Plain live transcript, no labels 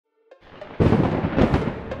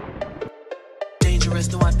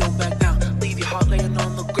rest, no, I don't back down. Leave your heart laying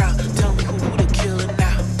on the ground. Tell me who the killer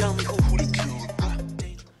now. Tell me who the killer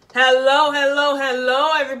now.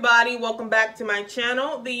 Hello, everybody. Welcome back to my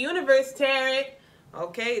channel, The Universe Tarot.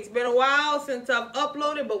 Okay, it's been a while since I've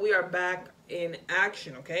uploaded, but we are back in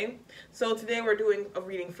action, okay? So today we're doing a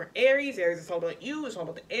reading for Aries. Aries is all about you. It's all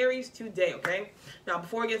about the Aries today, okay? Now,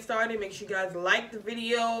 before we get started, make sure you guys like the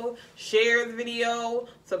video, share the video,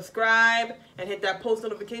 subscribe, and hit that post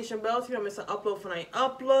notification bell so you don't miss an upload when I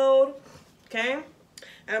upload, okay?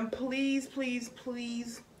 And please, please,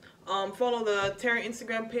 please, follow the Tarot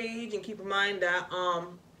Instagram page, and keep in mind that,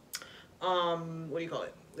 what do you call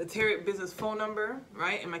it? The Tarot business phone number,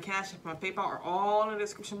 right, and my Cash App, my PayPal are all in the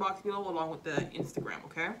description box below, along with the Instagram,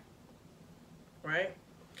 okay? Right?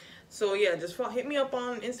 So yeah, just hit me up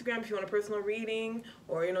on Instagram if you want a personal reading,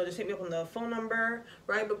 or just hit me up on the phone number,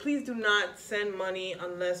 right? But please do not send money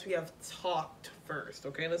unless we have talked first,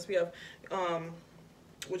 okay? Unless we have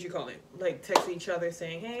what you call it, like text each other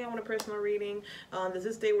saying, hey, I want a personal reading, does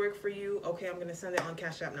this day work for you? Okay, I'm gonna send it on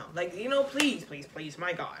Cash App now. Like, please, please, please,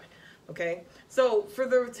 my God. Okay, so for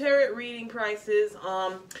the tarot reading prices,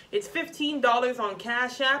 it's $15 on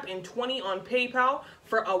Cash App and $20 on PayPal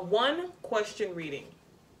for a 1-question reading.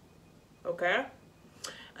 Okay,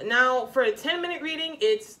 now for a 10-minute reading,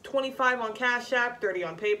 it's $25 on Cash App, $30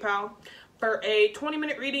 on PayPal. For a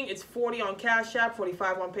 20-minute reading, it's $40 on Cash App,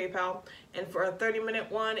 $45 on PayPal. And for a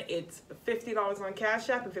 30-minute one, it's $50 on Cash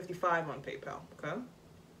App and $55 on PayPal. Okay,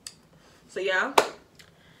 so yeah.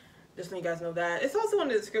 Just so you guys know that. It's also in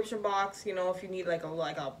the description box, if you need like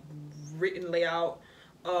a written layout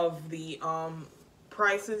of the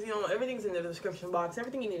prices, everything's in the description box.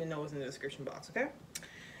 Everything you need to know is in the description box, okay?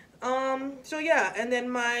 So yeah, and then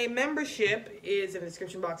my membership is in the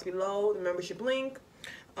description box below, the membership link.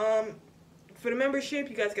 For the membership,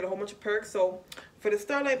 you guys get a whole bunch of perks. So for the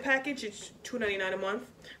Starlight package, it's $2.99 a month.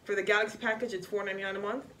 For the Galaxy package, it's $4.99 a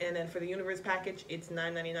month. And then for the Universe package, it's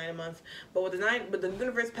 $9.99 a month. But with the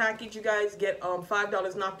Universe package, you guys get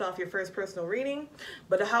 $5 knocked off your first personal reading.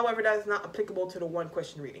 But however, that is not applicable to the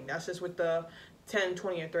 1-question reading. That's just with the 10,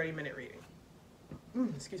 20, or 30-minute reading.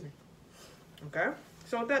 Excuse me. Okay.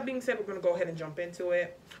 So with that being said, we're going to go ahead and jump into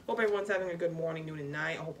it. Hope everyone's having a good morning, noon, and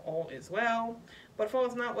night. I hope all is well. But if all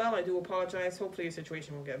is not well, I do apologize. Hopefully your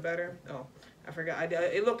situation will get better. Oh, I forgot.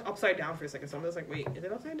 It looked upside down for a second, so I'm just like, wait, is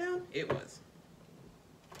it upside down? It was.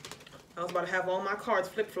 I was about to have all my cards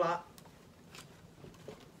flip-flop.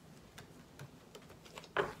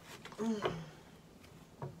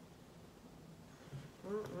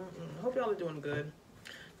 Hope y'all are doing good.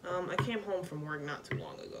 I came home from work not too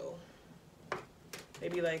long ago.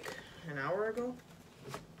 Maybe like an hour ago?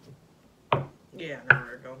 Yeah, an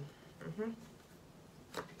hour ago.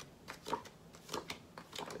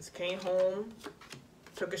 Just came home,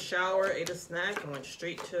 took a shower, ate a snack, and went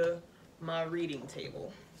straight to my reading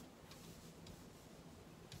table.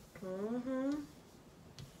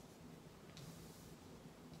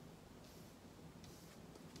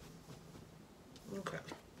 Okay.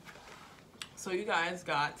 So you guys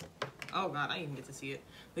got, oh God, I didn't even get to see it.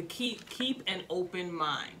 The keep an open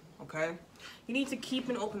mind, okay? You need to keep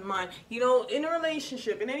an open mind. In a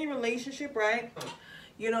relationship, in any relationship, right?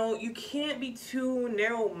 You can't be too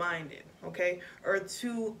narrow-minded, okay? Or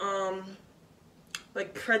too,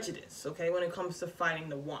 like prejudice, okay? When it comes to finding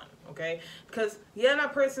the one, okay? Because, yeah,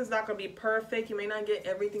 that person's not going to be perfect. You may not get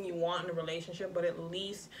everything you want in a relationship, but at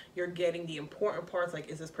least you're getting the important parts, like,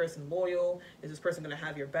 is this person loyal? Is this person going to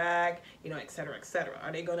have your back? Et cetera, et cetera.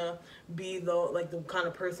 Are they going to be the kind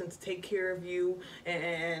of person to take care of you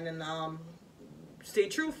and stay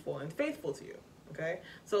truthful and faithful to you, okay?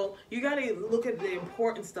 So you got to look at the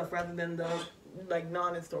important stuff rather than the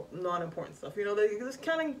non-important stuff. Just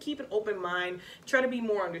kind of keep an open mind. Try to be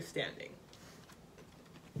more understanding.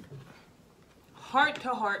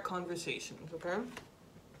 Heart-to-heart conversations, okay?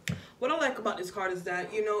 What I like about this card is that,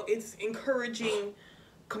 it's encouraging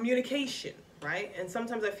communication, right? And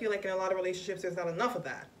sometimes I feel like in a lot of relationships, there's not enough of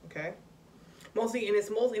that, okay?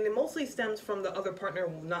 It mostly stems from the other partner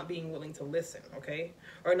not being willing to listen, okay?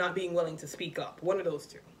 Or not being willing to speak up. One of those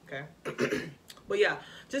two, okay? But yeah,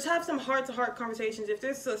 just have some heart-to-heart conversations. If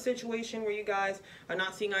there's a situation where you guys are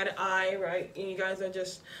not seeing eye to eye, right, and you guys are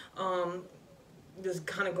just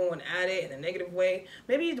kind of going at it in a negative way,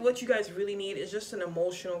 maybe what you guys really need is just an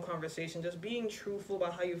emotional conversation, just being truthful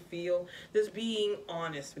about how you feel, just being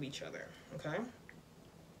honest with each other, okay?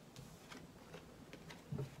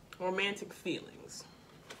 Romantic feelings,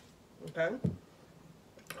 okay?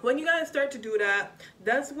 When you guys start to do that,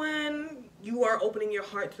 that's when you are opening your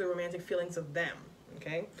heart to the romantic feelings of them,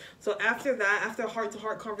 Okay, so after that, after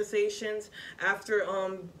heart-to-heart conversations, after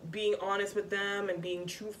being honest with them and being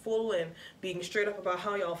truthful and being straight up about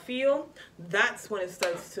how y'all feel, that's when it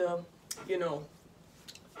starts to, you know,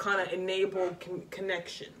 kind of enable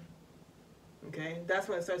connection. Okay, that's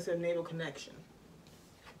when it starts to enable connection.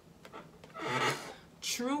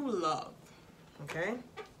 True love. Okay,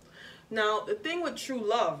 now the thing with true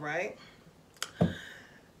love, right?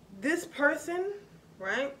 This person,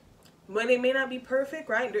 right? When they may not be perfect,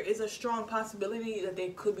 right? There is a strong possibility that they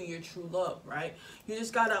could be your true love, right? You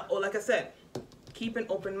just gotta, oh, like I said, keep an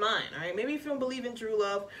open mind, all right? Maybe if you don't believe in true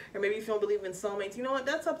love, or maybe if you don't believe in soulmates, you know what?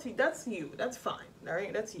 That's up to you. That's you. That's fine, all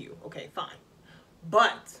right? That's you. Okay, fine.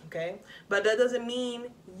 But, okay, but that doesn't mean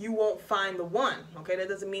you won't find the one, okay? That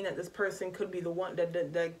doesn't mean that this person could be the one,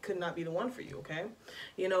 that could not be the one for you, okay?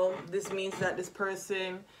 You know, this means that this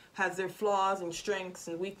person has their flaws and strengths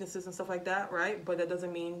and weaknesses and stuff like that, right? But that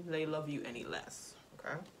doesn't mean they love you any less,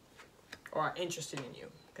 okay? Or are interested in you,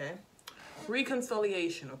 okay?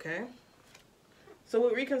 Reconciliation, okay? So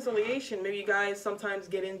with reconciliation, maybe you guys sometimes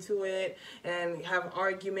get into it and have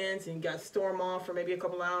arguments and you guys storm off for maybe a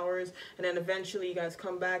couple hours, and then eventually you guys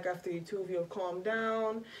come back after you two of you have calmed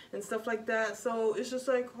down and stuff like that. So it's just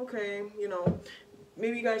like, okay, you know,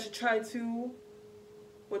 maybe you guys should try to,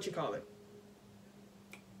 what you call it?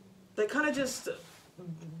 Like kind of just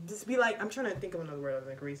be like, I'm trying to think of another word. I was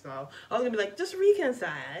like, reconcile. I was gonna be like, just reconcile.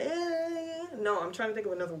 No, I'm trying to think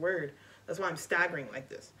of another word. That's why I'm staggering like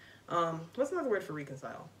this. What's another word for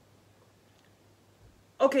reconcile?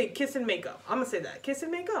 Okay, kiss and make up. I'm gonna say that. Kiss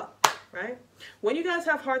and make up, right? When you guys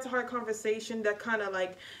have heart-to-heart conversation, that kind of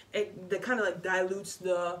like dilutes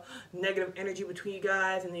the negative energy between you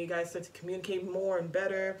guys, and then you guys start to communicate more and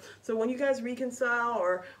better. So when you guys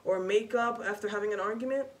reconcile or make up after having an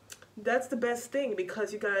argument, that's the best thing,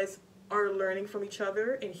 because you guys are learning from each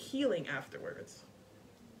other and healing afterwards.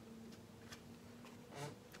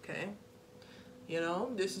 Okay? You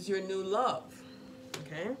know, this is your new love.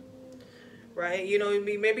 Okay? Right? You know,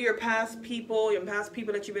 maybe your past people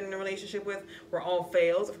that you've been in a relationship with were all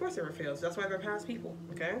fails. Of course they were fails. That's why they're past people.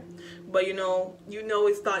 Okay? But you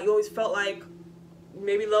always felt like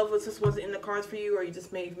maybe love wasn't in the cards for you, or you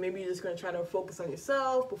just maybe you're just going to try to focus on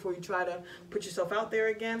yourself before you try to put yourself out there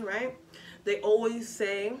again, right? They always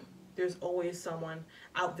say there's always someone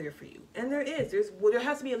out there for you. And there is. There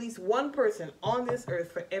has to be at least one person on this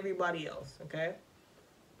earth for everybody else, okay?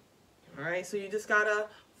 All right? So you just got to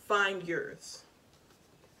find yours.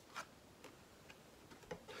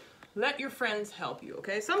 Let your friends help you,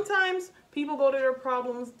 okay? Sometimes people go to their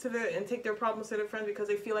problems and take their problems to their friends because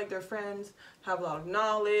they feel like their friends have a lot of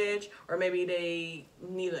knowledge, or maybe they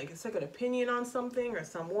need like a second opinion on something or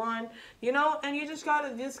someone, you know, and you just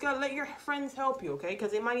gotta let your friends help you, okay?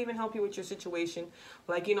 Because they might even help you with your situation.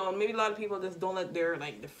 Like, you know, maybe a lot of people just don't let their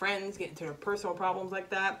friends get into their personal problems like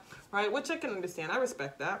that, right? Which I can understand. I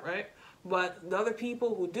respect that, right? But the other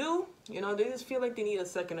people who do, you know, they just feel like they need a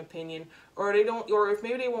second opinion, or they don't, or if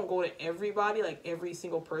maybe they won't go to everybody, like every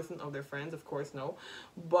single person of their friends, of course, no,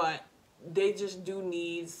 but they just do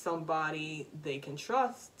need somebody they can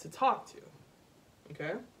trust to talk to,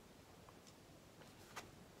 okay?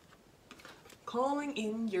 Calling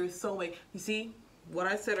in your soulmate. You see what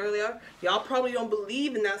I said earlier? Y'all probably don't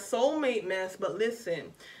believe in that soulmate mess, but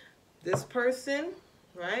listen, this person,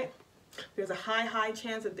 right? There's a high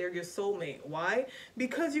chance that they're your soulmate. Why?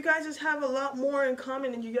 Because you guys just have a lot more in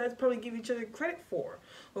common than you guys probably give each other credit for.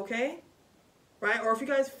 Okay? Right? Or if you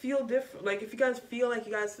guys feel different, like if you guys feel like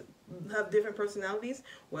you guys have different personalities,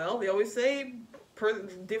 well, they always say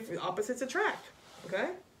different opposites attract. Okay?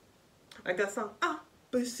 Like that song,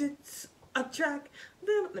 opposites attract.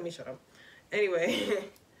 Let me shut up. Anyway.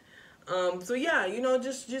 So yeah, you know,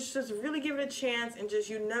 just really give it a chance, and just,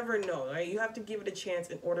 you never know, right? You have to give it a chance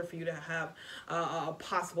in order for you to have a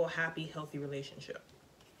possible happy, healthy relationship.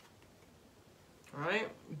 All right,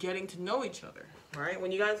 getting to know each other. All right,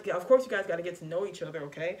 when you guys of course, you guys got to get to know each other,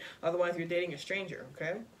 okay? Otherwise, you're dating a stranger,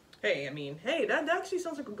 okay? Hey, I mean, hey, that actually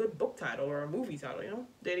sounds like a good book title or a movie title, you know?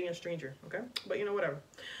 Dating a stranger, okay? But you know, whatever.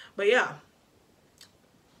 But yeah.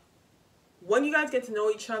 When you guys get to know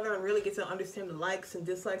each other and really get to understand the likes and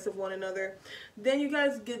dislikes of one another, then you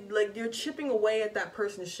guys get, like, you're chipping away at that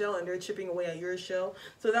person's shell and they're chipping away at your shell.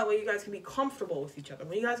 So that way you guys can be comfortable with each other.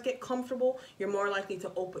 When you guys get comfortable, you're more likely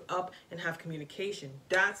to open up and have communication.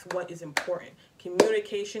 That's what is important.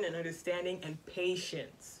 Communication and understanding and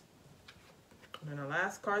patience. And then our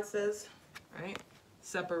last card says, right,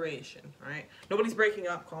 separation, right? Nobody's breaking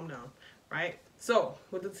up, calm down, right? So,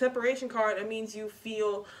 with the separation card, that means you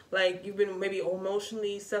feel like you've been maybe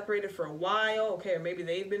emotionally separated for a while, okay, or maybe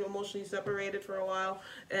they've been emotionally separated for a while,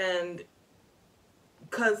 and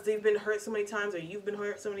because they've been hurt so many times, or you've been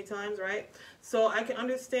hurt so many times, right? So I can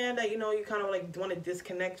understand that, you know, you kind of like want to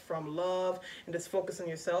disconnect from love and just focus on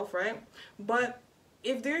yourself, right? But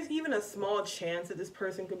if there's even a small chance that this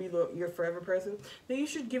person could be your forever person, then you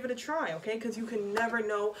should give it a try, okay? Because you can never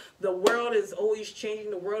know. The world is always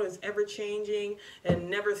changing. The world is ever changing and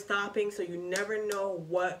never stopping. So you never know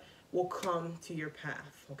what will come to your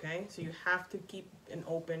path, okay? So you have to keep an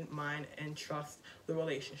open mind and trust the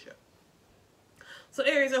relationship. So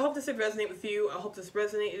Aries, I hope this did resonate with you. I hope this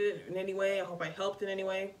resonated in any way. I hope I helped in any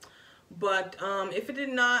way. But if it did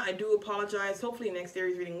not, I do apologize. Hopefully next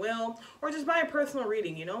Aries reading will. Or just buy a personal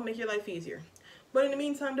reading, you know, make your life easier. But in the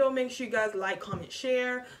meantime, though, make sure you guys like, comment,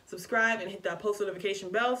 share, subscribe, and hit that post notification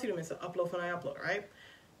bell so you don't miss an upload when I upload, alright?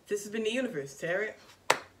 This has been the universe, Tarot.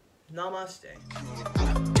 Namaste.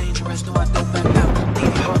 Dangerous, no, I don't back out. Leave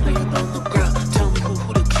your heart laying on the ground. Tell me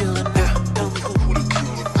who